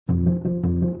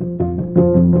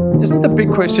Isn't the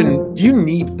big question, do you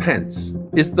need pence?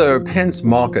 Is the pence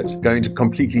market going to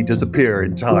completely disappear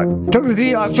in time?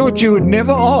 Timothy, I thought you would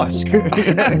never ask.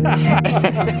 And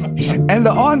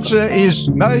the answer is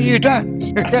no, you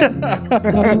don't.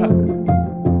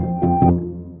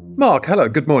 Mark, hello,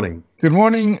 good morning. Good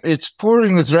morning. It's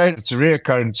pouring with rain. It's a rare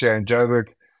occurrence here in Joburg.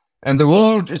 And the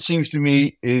world, it seems to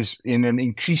me, is in an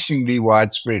increasingly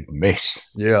widespread mess.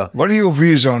 Yeah. What are your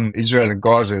views on Israel and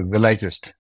Gaza, the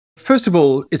latest? First of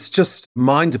all, it's just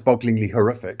mind-bogglingly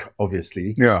horrific,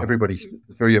 obviously. Yeah. Everybody's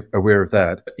very aware of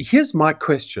that. Here's my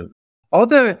question. Are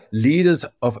the leaders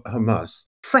of Hamas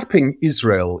trapping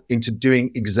Israel into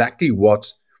doing exactly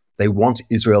what they want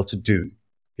Israel to do?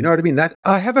 You know what I mean? That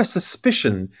I have a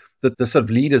suspicion that the sort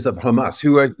of leaders of Hamas,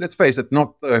 who are, let's face it,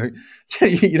 not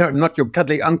not your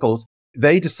cuddly uncles,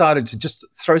 they decided to just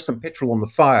throw some petrol on the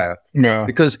fire. Yeah.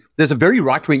 Because there's a very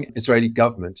right-wing Israeli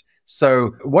government.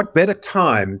 So what better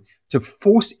time to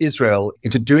force Israel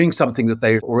into doing something that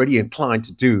they're already inclined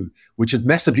to do, which is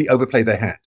massively overplay their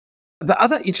hand? The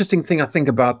other interesting thing I think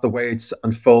about the way it's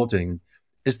unfolding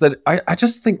is that I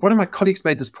just think one of my colleagues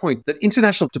made this point, that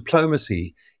international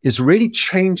diplomacy is really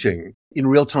changing in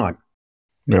real time.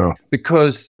 Yeah.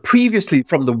 Because previously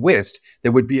from the West,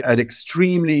 there would be an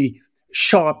extremely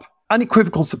sharp,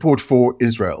 unequivocal support for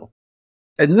Israel.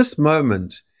 In this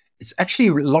moment, it's actually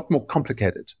a lot more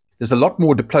complicated. There's a lot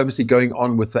more diplomacy going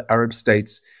on with the Arab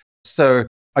states. So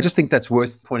I just think that's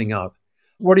worth pointing out.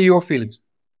 What are your feelings?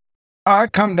 I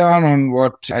come down on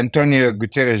what Antonio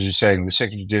Guterres is saying, the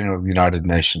Secretary General of the United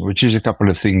Nations, which is a couple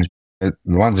of things. The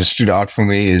one that stood out for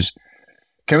me is,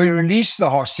 can we release the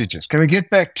hostages? Can we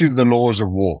get back to the laws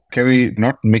of war? Can we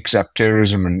not mix up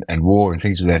terrorism and war and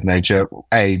things of that nature?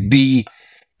 A. B,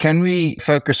 can we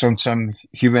focus on some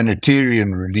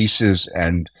humanitarian releases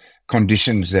and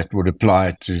conditions that would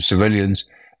apply to civilians?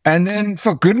 And then,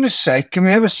 for goodness sake, can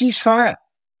we have a ceasefire?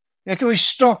 Can we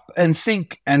stop and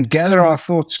think and gather our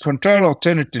thoughts, control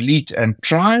alternate delete, and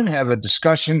try and have a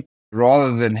discussion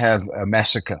rather than have a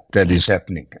massacre that is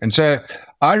happening? And so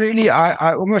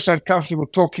I almost uncomfortable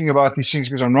talking about these things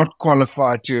because I'm not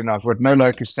qualified to, and I've got no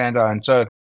locus standi. And so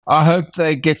I hope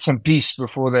they get some peace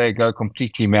before they go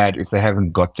completely mad if they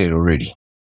haven't got there already.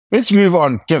 Let's move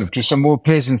on, Tim, to some more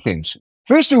pleasant things.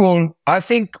 First of all, I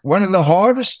think one of the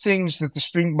hardest things that the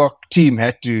Springbok team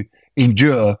had to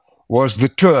endure was the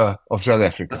tour of South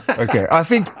Africa. Okay, I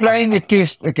think playing a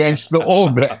test against the All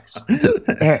Blacks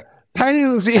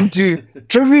pales into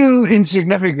trivial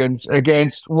insignificance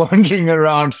against wandering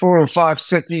around 4 or 5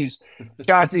 cities,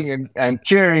 shouting and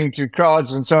cheering to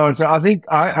crowds and so on. So I think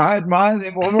I admire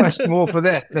them almost more for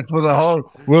that than for the whole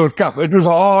World Cup. It was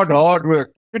hard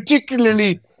work,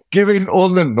 particularly given all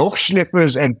the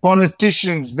Nochschleppers and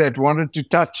politicians that wanted to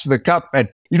touch the cup. And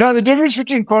the difference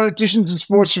between politicians and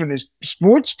sportsmen is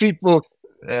sports people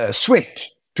sweat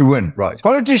to win. Right.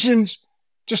 Politicians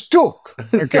just talk.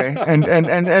 Okay. and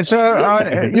so,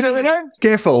 they don't.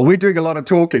 Careful, we're doing a lot of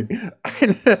talking.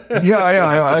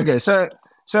 Yeah. Okay. So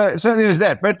there's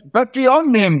that. But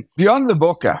beyond them, beyond the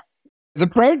Boca, the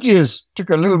Proteas took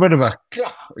a little bit of a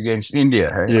against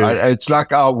India. Yes. It's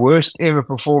like our worst ever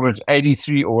performance,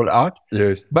 83 all out.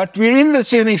 Yes. But we're in the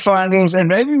semi-finals, and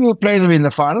maybe we'll play them in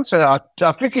the finals. So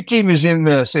our cricket team is in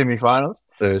the semi-finals.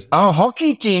 Yes. Our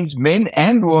hockey teams, men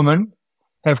and women,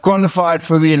 have qualified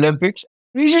for the Olympics.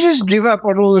 We should just give up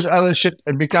on all this other shit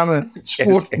and become a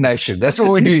sport nation. That's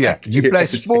all we do here. You play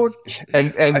sport,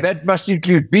 and that must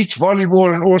include beach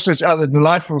volleyball and all sorts of other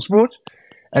delightful sports.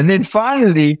 And then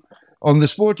finally, on the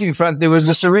sporting front, there was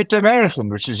the Soweto Marathon,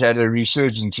 which has had a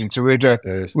resurgence in Soweto,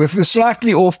 yes, with the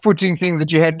slightly off-putting thing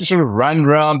that you had to sort of run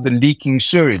around the leaking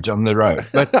sewage on the road.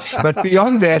 But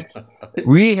beyond that,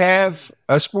 we have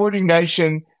a sporting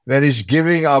nation that is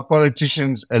giving our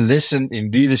politicians a lesson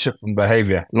in leadership and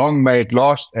behavior. Long may it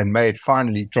last, and may it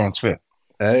finally transfer.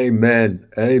 Amen.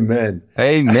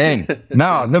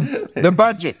 Now, the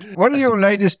budget. What are your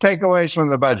latest takeaways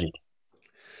from the budget?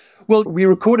 Well, we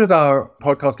recorded our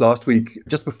podcast last week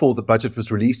just before the budget was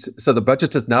released. So the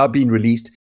budget has now been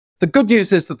released. The good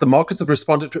news is that the markets have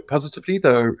responded positively.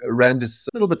 The rand is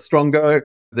a little bit stronger.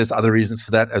 There's other reasons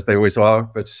for that, as they always are.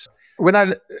 But when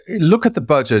I look at the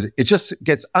budget, it just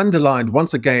gets underlined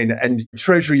once again. And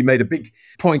Treasury made a big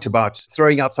point about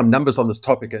throwing out some numbers on this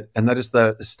topic, and that is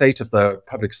the state of the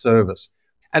public service.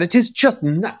 And it is just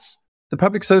nuts. The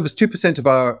public service, 2% of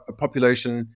our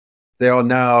population, they are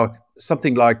now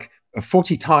something like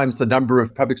 40 times the number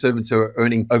of public servants who are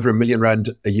earning over R1 million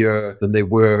a year than they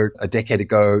were a decade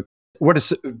ago. What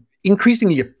is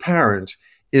increasingly apparent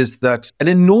is that an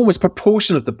enormous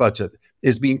proportion of the budget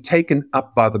is being taken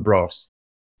up by the brass.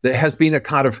 There has been a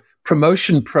kind of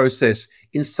promotion process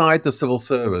inside the civil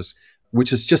service,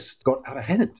 which has just got out of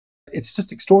hand. It's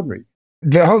just extraordinary.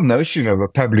 The whole notion of a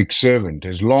public servant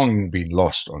has long been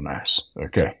lost on us.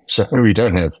 Okay, so we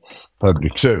don't have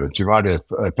public servants. You might have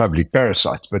public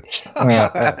parasites, but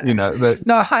No,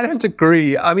 I don't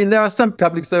agree. I mean, there are some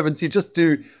public servants who just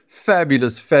do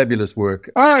fabulous, fabulous work.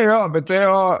 Oh, yeah, but they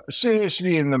are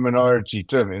seriously in the minority,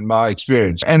 Tim, in my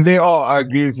experience. And they are, I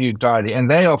agree with you entirely, and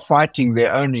they are fighting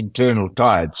their own internal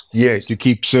tides to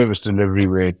keep service delivery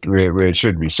where it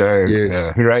should be. So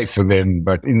hooray for them.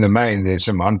 But in the main, there's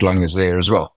some handlangers there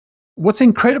as well. What's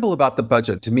incredible about the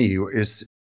budget to me is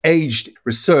aged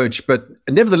research, but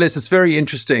nevertheless, it's very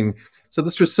interesting. So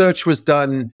this research was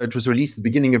done, it was released at the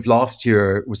beginning of last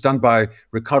year. It was done by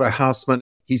Ricardo Hausman.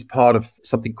 He's part of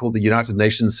something called the United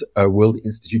Nations World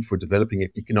Institute for Developing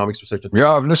Economics Research.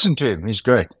 Yeah, I've listened to him. He's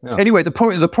great. Yeah. Anyway, the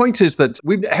point is that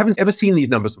we haven't ever seen these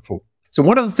numbers before. So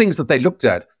one of the things that they looked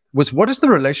at was what is the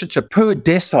relationship per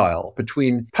decile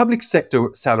between public sector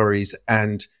salaries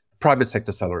and private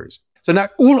sector salaries. So now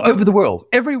all over the world,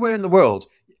 everywhere in the world,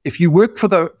 if you work for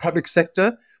the public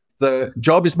sector, the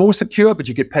job is more secure, but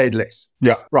you get paid less.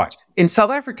 Yeah. Right. In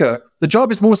South Africa, the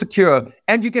job is more secure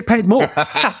and you get paid more.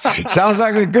 Sounds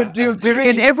like a good deal to me.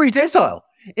 In every decile,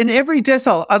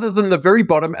 other than the very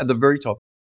bottom and the very top,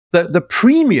 the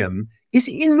premium is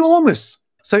enormous.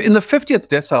 So in the 50th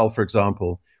decile, for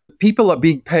example, people are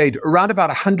being paid around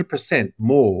about 100%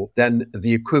 more than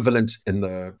the equivalent in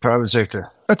the private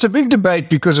sector. That's a big debate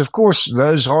because, of course,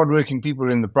 those hardworking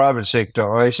people in the private sector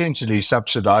are essentially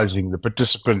subsidizing the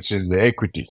participants in the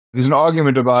equity. There's an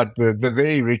argument about the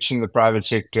very rich in the private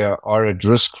sector are at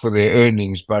risk for their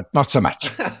earnings, but not so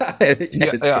much.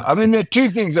 Yes. I mean, there are two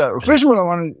things. First of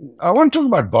all, I want to talk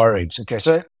about borrowings. Okay,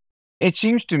 so it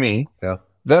seems to me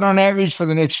that on average for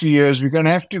the next few years, we're going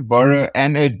to have to borrow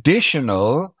an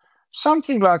additional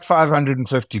something like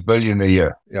 550 billion a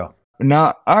year. Yeah.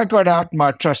 Now, I got out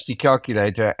my trusty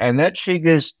calculator, and that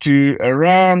figures to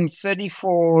around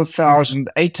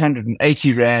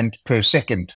 34,880 Rand per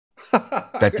second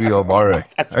that we are borrowing.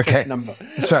 That's a good number.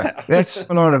 So that's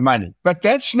a lot of money. But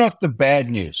that's not the bad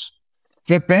news.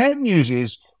 The bad news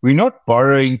is we're not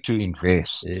borrowing to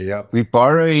invest. Yep. We're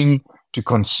borrowing to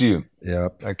consume.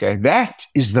 Yep. Okay, that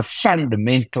is the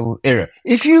fundamental error.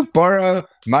 If you borrow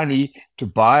money to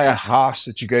buy a house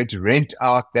that you're going to rent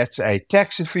out, that's a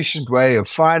tax-efficient way of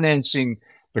financing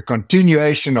the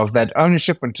continuation of that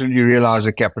ownership until you realize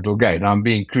a capital gain. I'm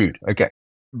being crude. Okay.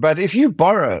 But if you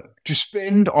borrow to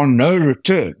spend on no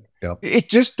return, it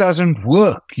just doesn't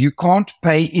work. You can't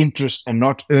pay interest and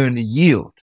not earn a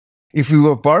yield. If we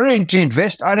were borrowing to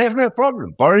invest, I'd have no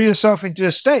problem. Borrow yourself into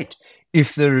a state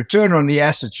if the return on the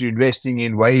assets you're investing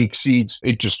in way exceeds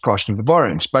interest cost of the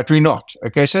borrowings. But we're not.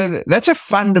 Okay, so that's a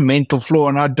fundamental flaw,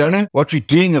 and I don't know what we're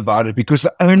doing about it, because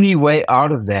the only way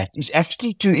out of that is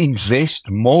actually to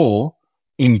invest more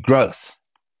in growth.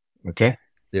 Okay?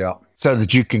 Yeah. So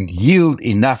that you can yield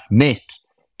enough net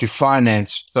to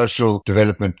finance social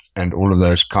development and all of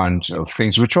those kinds of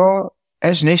things, which are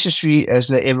as necessary as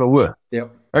they ever were.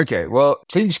 Yep. Okay, well,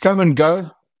 things come and go.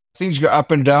 Things go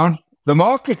up and down. The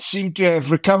markets seem to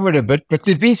have recovered a bit, but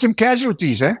there's been some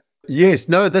casualties, eh? Yes,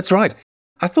 no, that's right.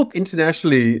 I thought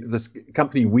internationally, this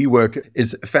company WeWork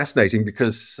is fascinating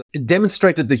because it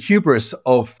demonstrated the hubris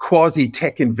of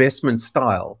quasi-tech investment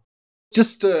style.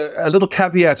 Just a little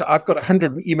caveat, I've got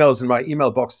 100 emails in my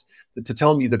email box to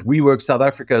tell me that WeWork South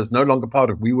Africa is no longer part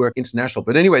of WeWork International.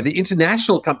 But anyway, the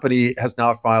international company has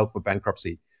now filed for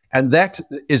bankruptcy. And that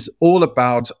is all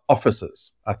about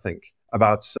offices, I think,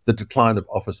 about the decline of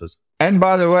offices. And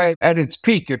by the way, at its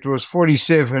peak, it was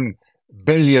 $47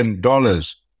 billion.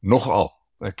 Nogal.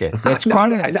 Okay, that's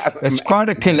quite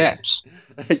a collapse.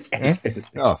 Yes.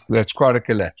 Oh, that's quite a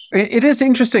collapse. It is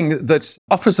interesting that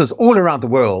offices all around the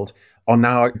world are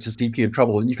now just deeply in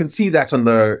trouble. And you can see that on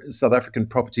the South African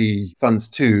property funds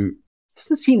too. It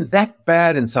doesn't seem that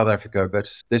bad in South Africa, but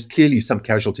there's clearly some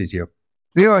casualties here.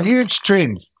 There are huge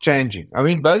trends changing. I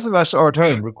mean, both of us are at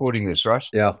home recording this, right?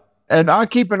 Yeah. And I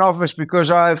keep an office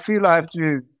because I feel I have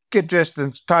to get dressed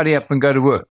and tidy up and go to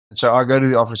work. So I go to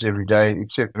the office every day,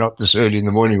 except not this early in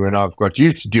the morning when I've got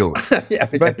youth to deal with. Yeah,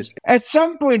 but at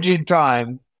some point in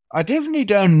time, I definitely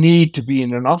don't need to be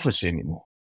in an office anymore.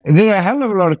 And there are a hell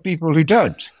of a lot of people who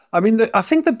don't. I mean, I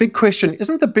think the big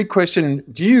question,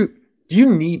 do you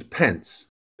need pants?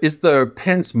 Is the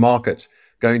pants market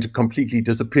going to completely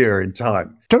disappear in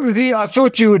time? Timothy, I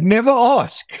thought you would never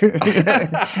ask. And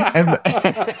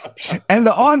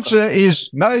the answer is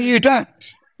no, you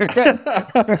don't.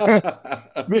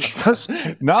 Because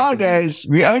nowadays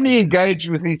we only engage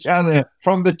with each other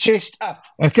from the chest up.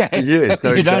 Okay. Yes,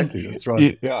 no, exactly. That's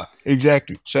right. Yeah,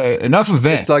 exactly. So enough of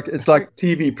that. It's like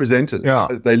TV presenters. Yeah.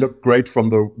 They look great from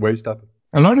the waist up.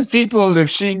 A lot of people have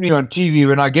seen me on TV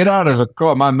when I get out of a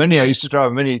car. My Mini, I used to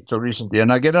drive a Mini till recently,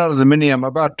 and I get out of the Mini, I'm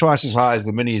about twice as high as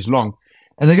the Mini is long.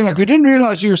 And they're like, we didn't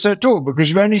realize you were so tall because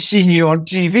we've only seen you on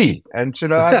TV. And so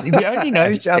we only know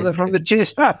each other from the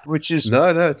chest up, which is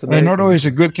it's amazing. Not always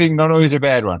a good thing, not always a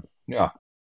bad one. Yeah.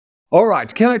 All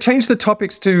right. Can I change the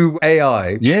topics to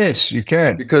AI? Yes, you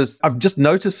can. Because I've just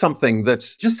noticed something that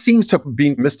just seems to have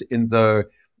been missed in the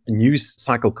news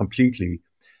cycle completely.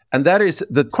 And that is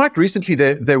that quite recently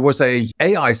there was a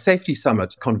AI safety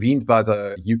summit convened by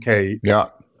the UK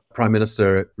Prime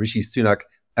Minister Rishi Sunak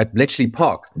at Bletchley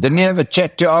Park. Didn't he have a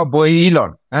chat to our boy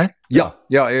Elon? Eh? Yeah.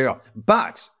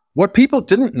 But what people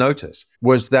didn't notice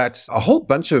was that a whole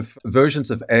bunch of versions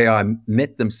of AI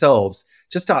met themselves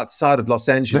just outside of Los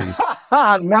Angeles.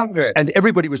 I love it. And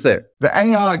everybody was there. The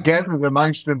AI gathered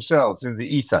amongst themselves in the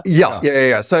ether.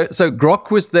 Yeah. So Grok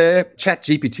was there.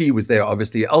 ChatGPT was there,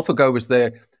 obviously. AlphaGo was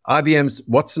there. IBM's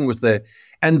Watson was there.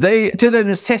 And they did an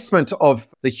assessment of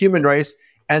the human race,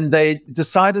 and they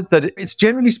decided that it's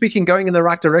generally speaking going in the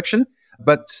right direction,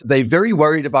 but they're very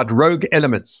worried about rogue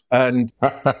elements. And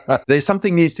there's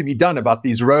something needs to be done about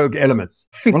these rogue elements.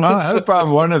 Well, I hope I'm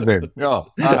one of them. Yeah.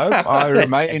 I hope I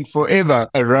remain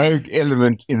forever a rogue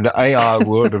element in the AI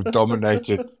world of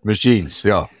dominated machines.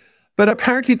 Yeah. But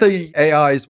apparently the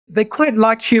AIs, they quite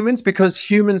like humans because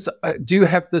humans do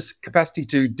have this capacity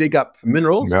to dig up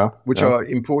minerals, which are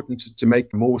important to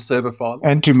make more server farms.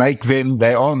 And to make them,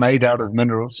 they are made out of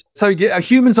minerals. So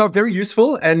humans are very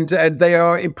useful and they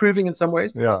are improving in some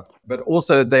ways. Yeah. But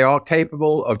also they are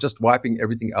capable of just wiping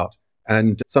everything out.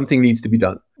 And something needs to be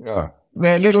done. Yeah.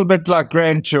 They're a little bit like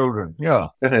grandchildren. Yeah.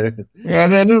 They're a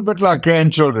little bit like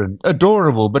grandchildren.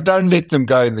 Adorable, but don't let them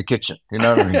go in the kitchen. You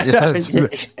know what I mean? Yes,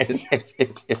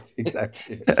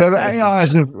 exactly. So the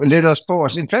AIs have led us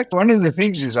past. In fact, one of the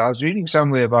things is I was reading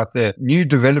somewhere about the new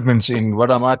developments in what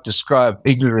I might describe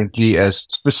ignorantly as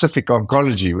specific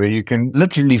oncology, where you can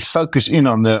literally focus in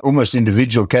on the almost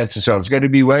individual cancer cells. It's going to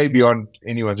be way beyond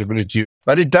anyone's ability.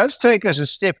 But it does take us a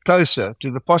step closer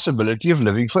to the possibility of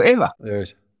living forever.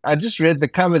 Yes. I just read the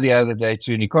cover the other day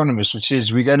to an economist which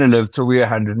says we're going to live till we're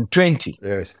 120.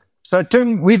 Yes. So,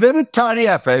 Tim, we better tidy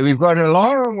up, eh? We've got a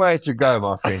long way to go,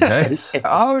 my friend, eh?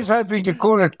 I was hoping to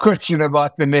call it quits in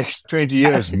about the next 20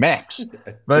 years max,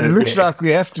 but it looks like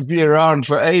we have to be around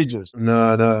for ages.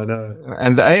 No.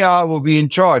 And the AI will be in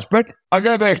charge. But I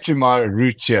go back to my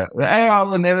roots here. The AI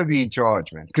will never be in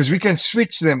charge, man, because we can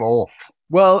switch them off.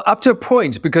 Well, up to a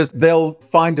point, because they'll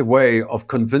find a way of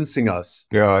convincing us.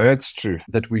 Yeah, that's true.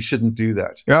 That we shouldn't do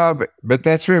that. Yeah, but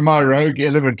that's where my rogue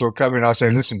element will come in. I say,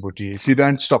 listen, Butty, if you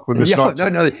don't stop with this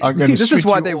nonsense, no. This is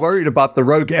why they're worried about the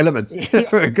rogue elements.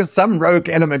 Because some rogue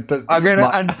element does... I'm going to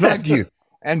unplug you.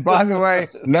 And by the way,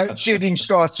 load shedding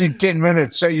starts in 10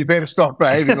 minutes, so you better start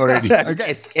behaving already.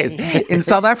 Okay. Yes. In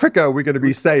South Africa, we're going to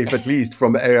be safe, at least,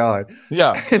 from AI.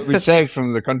 Yeah, we're safe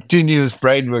from the continuous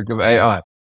brainwork of AI.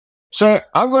 So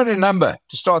I've got a number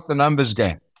to start the numbers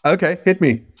game. Okay, hit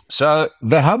me. So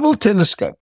the Hubble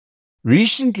telescope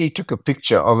recently took a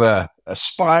picture of a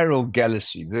spiral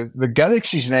galaxy. The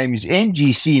galaxy's name is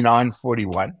NGC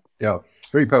 941. Yeah,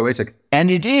 very poetic.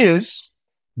 And it is,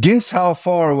 guess how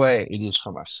far away it is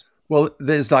from us? Well,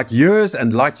 there's like years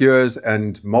and light years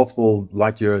and multiple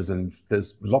light years, and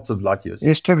there's lots of light years.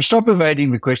 Yes, Tim, stop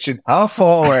evading the question. How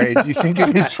far away do you think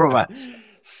it is from us?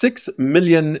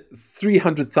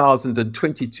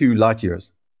 6,300,022 light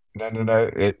years. No.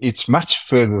 It's much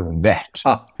further than that.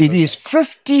 It is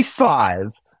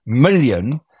 55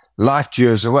 million light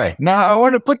years away. Now, I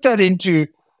want to put that into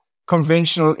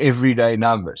conventional everyday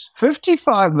numbers.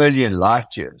 55 million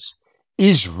light years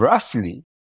is roughly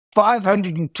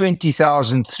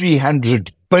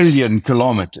 520,300 billion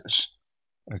kilometers.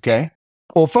 Okay?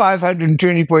 Or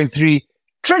 520.3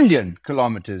 trillion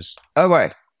kilometers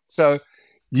away. So,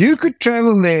 you could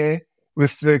travel there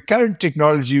with the current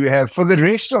technology we have for the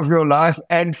rest of your life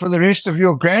and for the rest of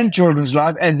your grandchildren's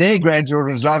life and their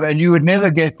grandchildren's life, and you would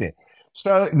never get there.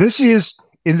 So this is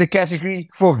in the category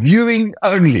for viewing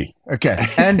only. Okay.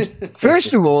 And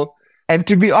first of all, and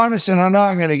to be honest, and I know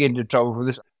I'm going to get into trouble for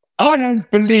this, I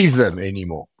don't believe them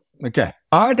anymore. Okay.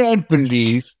 I don't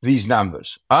believe these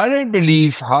numbers. I don't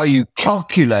believe how you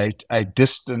calculate a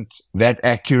distance that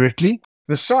accurately.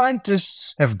 The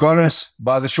scientists have got us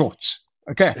by the shorts.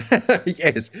 Okay.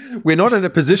 Yes, we're not in a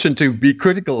position to be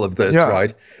critical of this,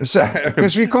 right? So,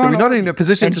 because we can't. So we're not in a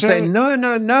position to so, say,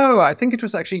 no, I think it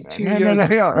was actually 2 years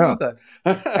before that.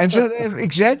 And so they've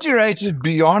exaggerated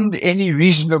beyond any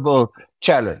reasonable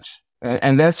challenge.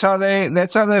 And that's how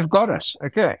they've got us.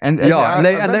 Okay. And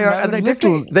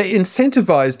they're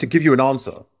incentivized to give you an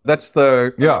answer. That's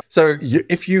the So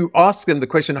if you ask them the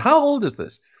question, how old is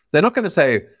this? They're not going to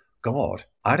say, God,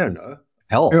 I don't know.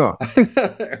 Hell.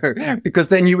 Yeah. Because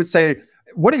then you would say,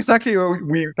 what exactly are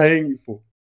we paying you for?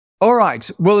 All right.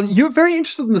 Well, you're very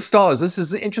interested in the stars. This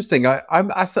is interesting.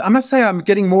 I must say I'm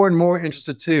getting more and more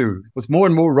interested too. With more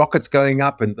and more rockets going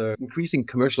up and the increasing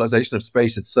commercialization of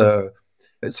space,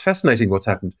 it's fascinating what's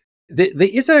happened. There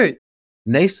is a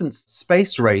nascent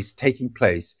space race taking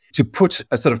place to put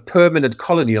a sort of permanent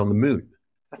colony on the moon.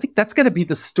 I think that's going to be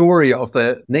the story of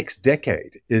the next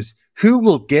decade, is who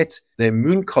will get their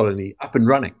moon colony up and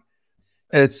running.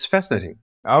 And it's fascinating.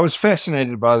 I was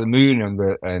fascinated by the moon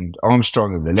and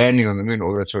Armstrong and the landing on the moon,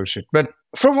 all that sort of shit. But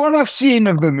from what I've seen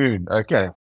of the moon, okay,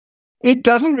 it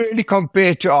doesn't really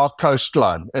compare to our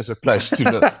coastline as a place to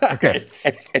live. Okay.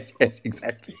 Yes,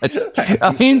 exactly.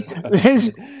 I mean,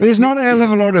 there's not a hell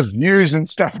of a lot of views and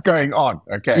stuff going on.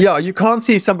 Okay. Yeah, you can't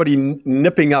see somebody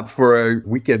nipping up for a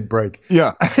weekend break.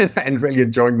 Yeah. And really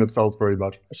enjoying themselves very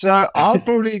much. So I'll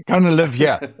probably kind of live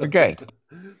here. Okay.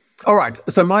 All right.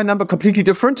 So my number completely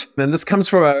different. And this comes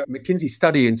from a McKinsey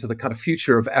study into the kind of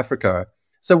future of Africa.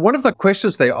 So one of the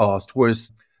questions they asked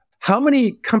was, how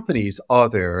many companies are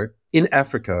there in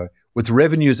Africa with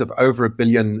revenues of over $1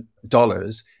 billion,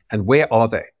 and where are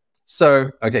they?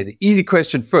 So, okay, the easy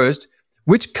question first,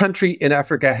 which country in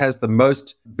Africa has the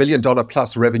most $1 billion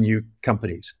plus revenue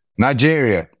companies?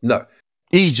 Nigeria. No.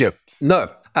 Egypt. No.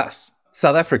 Us.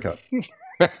 South Africa.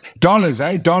 Dollars,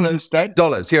 eh? Dollars, Dad?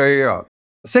 Dollars. Yeah.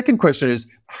 Second question is,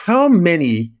 how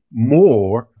many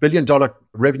more $1 billion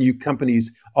revenue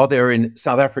companies are there in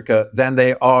South Africa than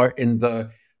there are in the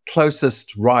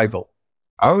closest rival?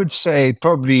 I would say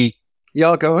probably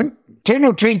go on. 10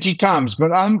 or 20 times,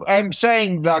 but I'm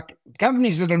saying like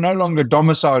companies that are no longer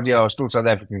domiciled here are still South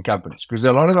African companies, because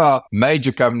a lot of our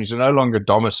major companies are no longer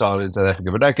domiciled in South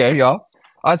Africa. But okay,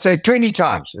 I'd say 20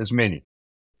 times as many.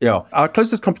 Yeah, our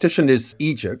closest competition is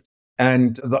Egypt,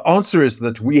 and the answer is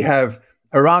that we have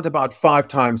around about 5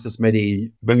 times as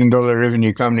many $1 billion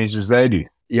revenue companies as they do.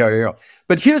 Yeah.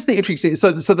 But here's the interesting.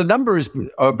 So the number is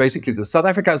basically this. South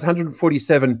Africa has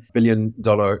 $147 billion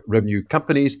revenue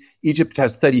companies. Egypt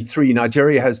has 33.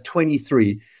 Nigeria has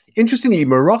 23. Interestingly,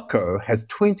 Morocco has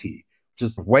 20, which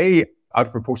is way out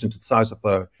of proportion to the size of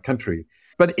the country.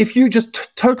 But if you just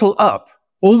total up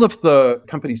all of the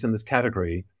companies in this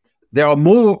category, there are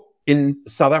more in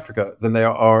South Africa than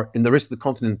there are in the rest of the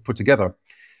continent put together.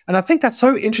 And I think that's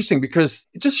so interesting because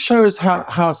it just shows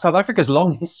how South Africa's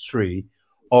long history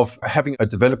of having a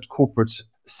developed corporate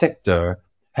sector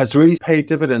has really paid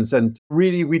dividends. And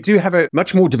really, we do have a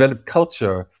much more developed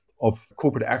culture of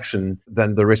corporate action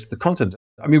than the rest of the continent.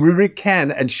 I mean, we really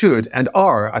can and should and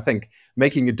are, I think,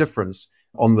 making a difference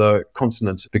on the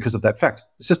continent because of that fact.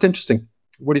 It's just interesting.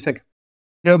 What do you think?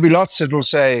 There'll be lots that will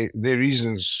say there are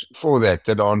reasons for that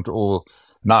aren't all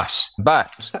nice.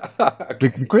 But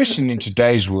the question in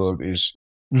today's world is,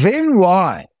 then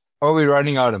why are we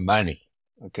running out of money?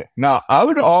 Okay. Now, I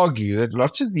would argue that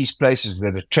lots of these places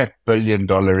that attract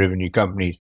billion-dollar revenue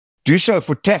companies do so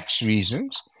for tax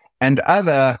reasons and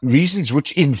other reasons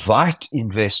which invite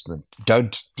investment,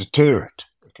 don't deter it.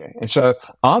 Okay. And so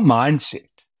our mindset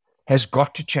has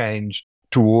got to change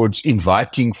towards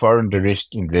inviting foreign direct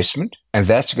investment, and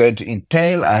that's going to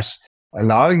entail us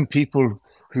allowing people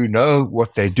who know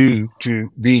what they do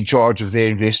to be in charge of their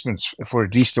investments for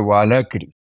at least a while locally.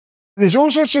 There's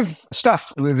all sorts of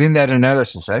stuff within that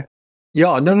analysis, eh?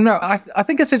 Yeah, no. I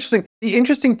think it's interesting. It's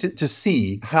interesting to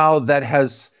see how that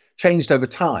has changed over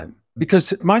time,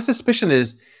 because my suspicion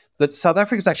is that South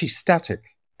Africa is actually static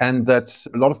and that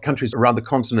a lot of countries around the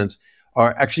continent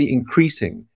are actually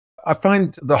increasing. I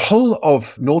find the whole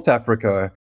of North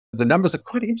Africa, the numbers are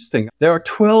quite interesting. There are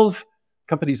 12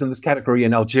 companies in this category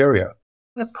in Algeria.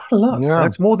 That's quite a lot. Yeah.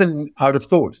 That's more than I would have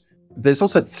thought. There's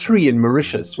also 3 in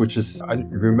Mauritius, which is, I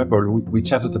remember we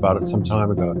chatted about it some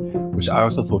time ago, which I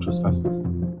also thought was fascinating.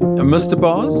 Mr.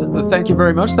 Barnes, thank you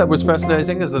very much. That was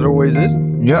fascinating, as it always is.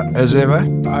 Yeah, as ever.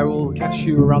 I will catch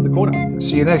you around the corner.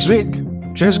 See you next week.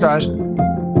 Cheers, guys.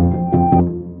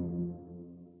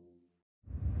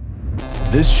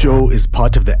 This show is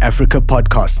part of the Africa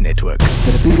Podcast Network,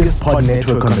 the biggest pod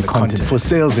network on the continent. For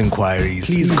sales inquiries,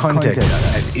 please contact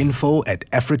us at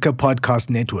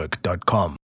info@africapodcastnetwork.com.